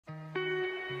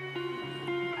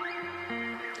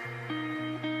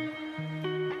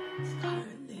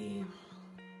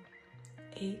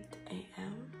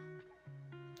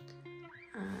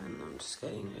just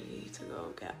getting ready to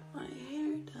go get my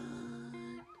hair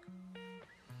done.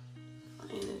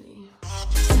 Finally.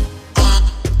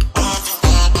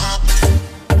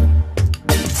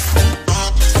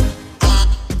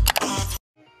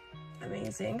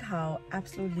 Amazing how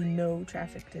absolutely no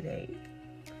traffic today.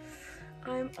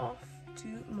 I'm off to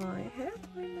my hair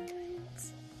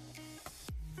appointment.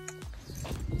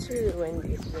 It's really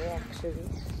windy today actually.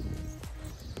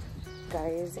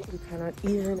 Guys, you cannot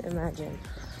even imagine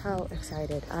how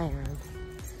excited I am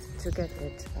to get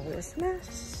rid of this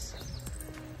mess.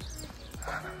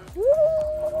 Woo!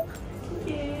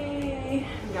 Yay!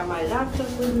 Got my laptop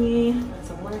with me, got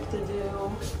some work to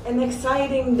do. An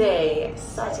exciting day,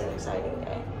 such an exciting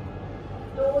day.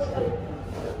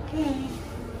 Okay.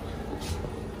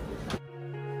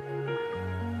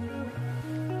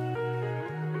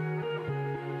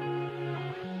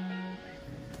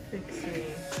 Fixing.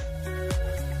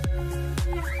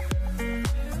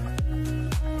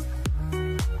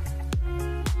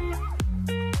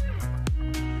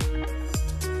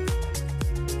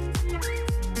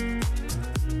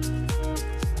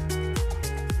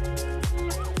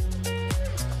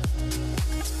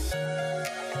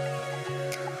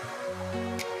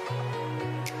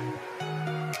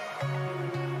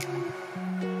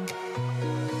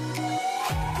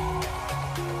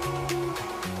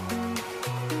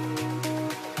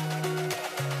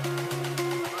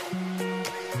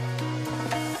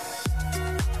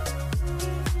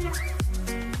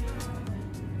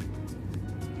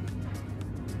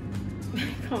 I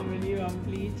can't believe I'm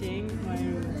bleaching my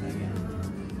roots again.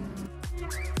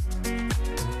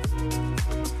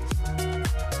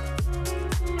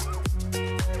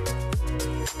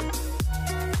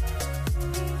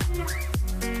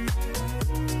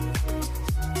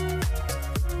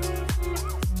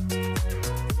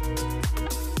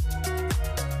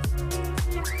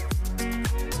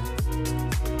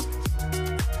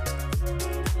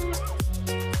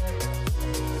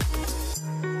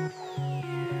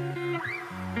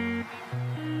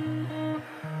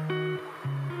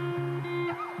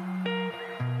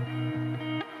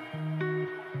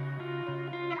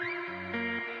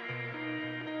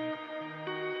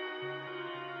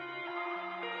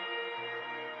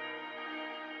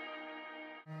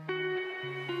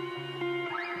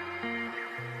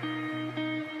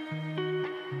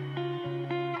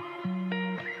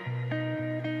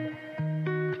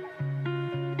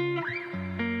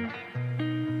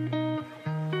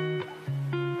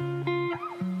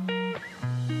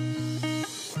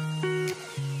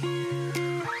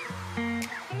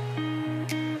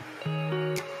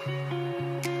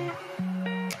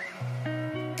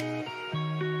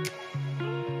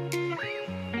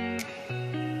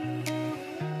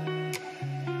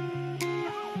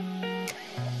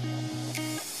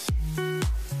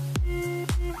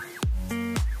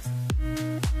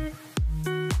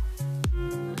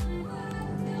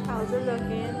 How's it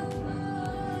looking?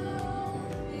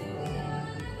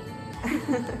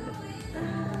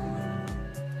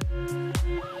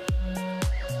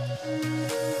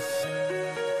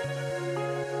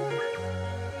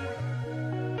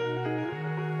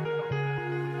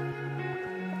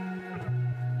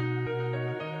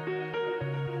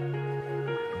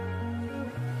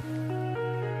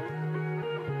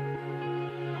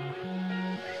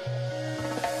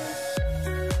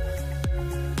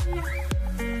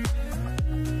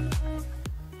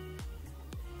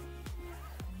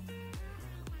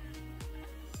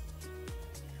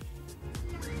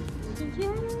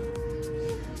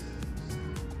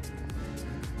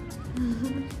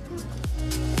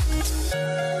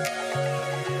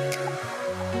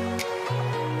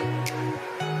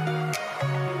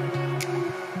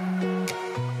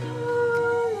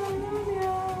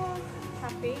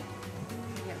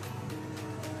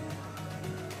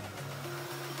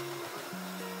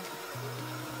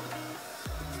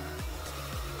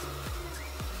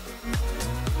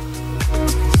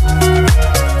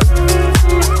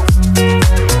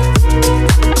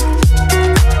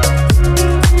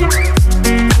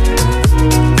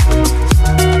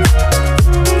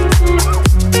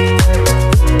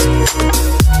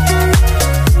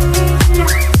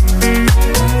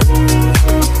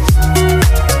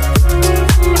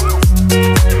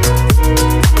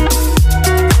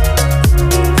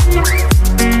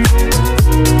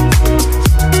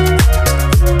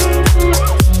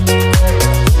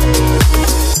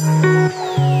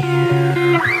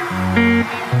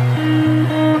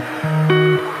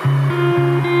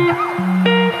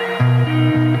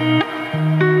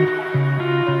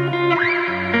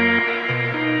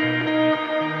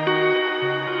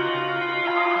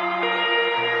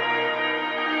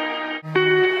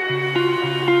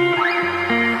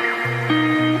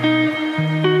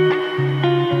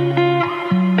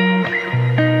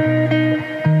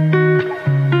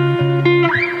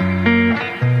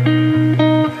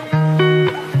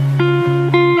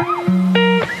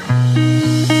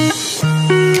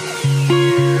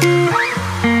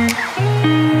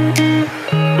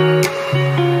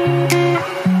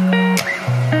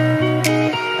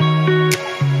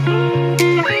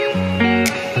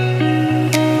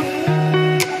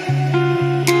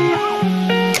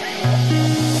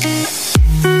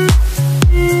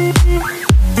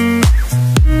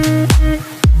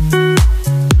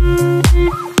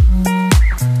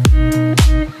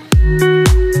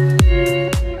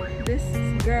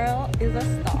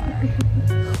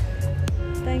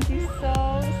 Thank you so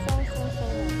much.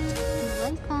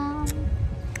 Welcome.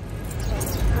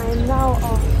 I'm now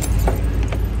off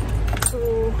to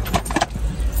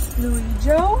Louis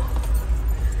Joe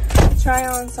to try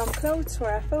on some clothes for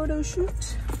a photo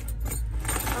shoot.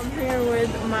 I'm here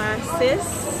with my sis.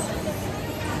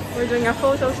 We're doing a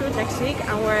photo shoot next week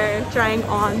and we're trying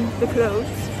on the clothes.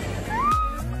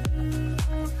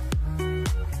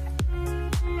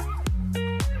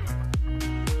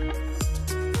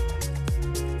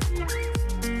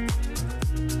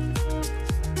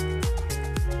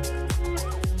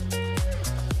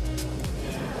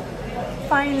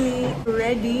 Finally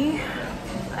ready.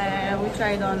 We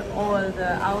tried on all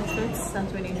the outfits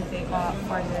that we need to take off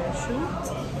for the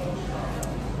shoot,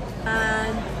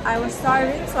 and I was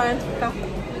starving, so I went to pick up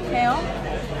kale,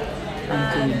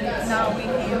 and now we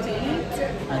came to eat.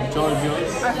 Enjoy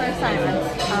yours. Our first time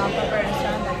at Pepper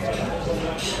restaurant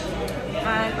actually,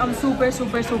 and I'm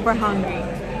super hungry.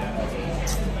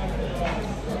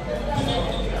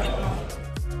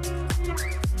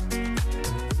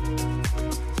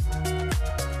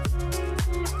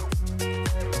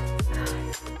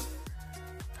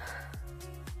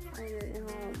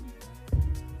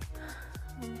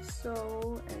 So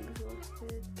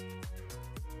exhausted.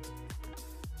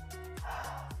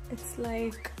 It's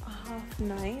like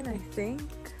 9:30, I think.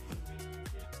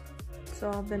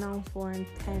 So I've been out for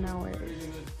 10 hours.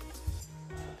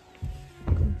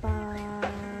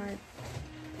 But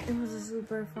it was a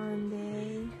super fun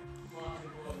day.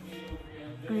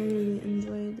 I really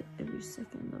enjoyed every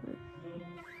second of it.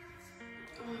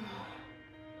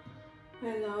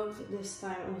 I love this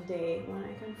time of day when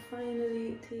I can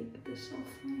finally take this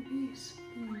off my face.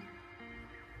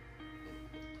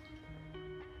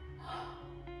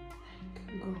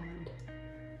 Thank God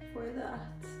for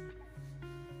that.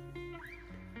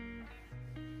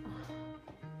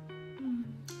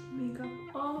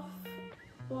 Makeup off,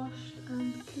 washed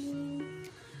and clean,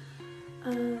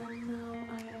 and now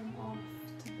I am off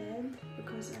to bed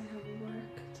because I have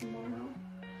work tomorrow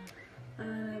and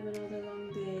I have another long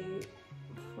day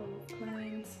full of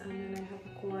clients, and then I have a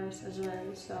course as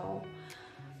well, so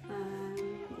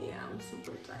yeah, I'm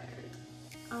super tired.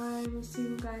 I will see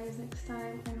you guys next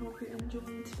time. I hope you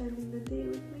enjoyed spending the day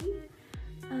with me,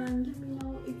 and let me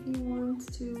know if you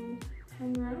want to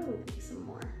hang around with me some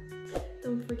more.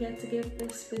 Don't forget to give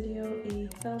this video a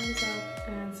thumbs up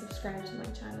and subscribe to my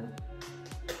channel.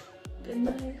 Good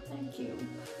night, thank you.